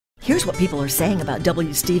Here's what people are saying about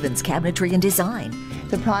W.Stephens Cabinetry and Design.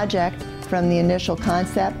 The project, from the initial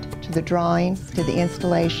concept to the drawings to the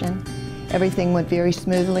installation, everything went very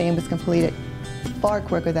smoothly and was completed far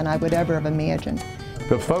quicker than I would ever have imagined.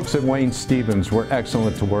 The folks at W.Stephens were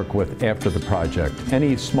excellent to work with after the project.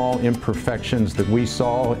 Any small imperfections that we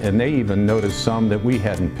saw, and they even noticed some that we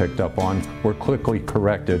hadn't picked up on, were quickly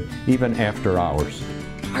corrected, even after hours.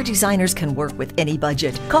 Our designers can work with any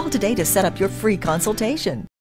budget. Call today to set up your free consultation.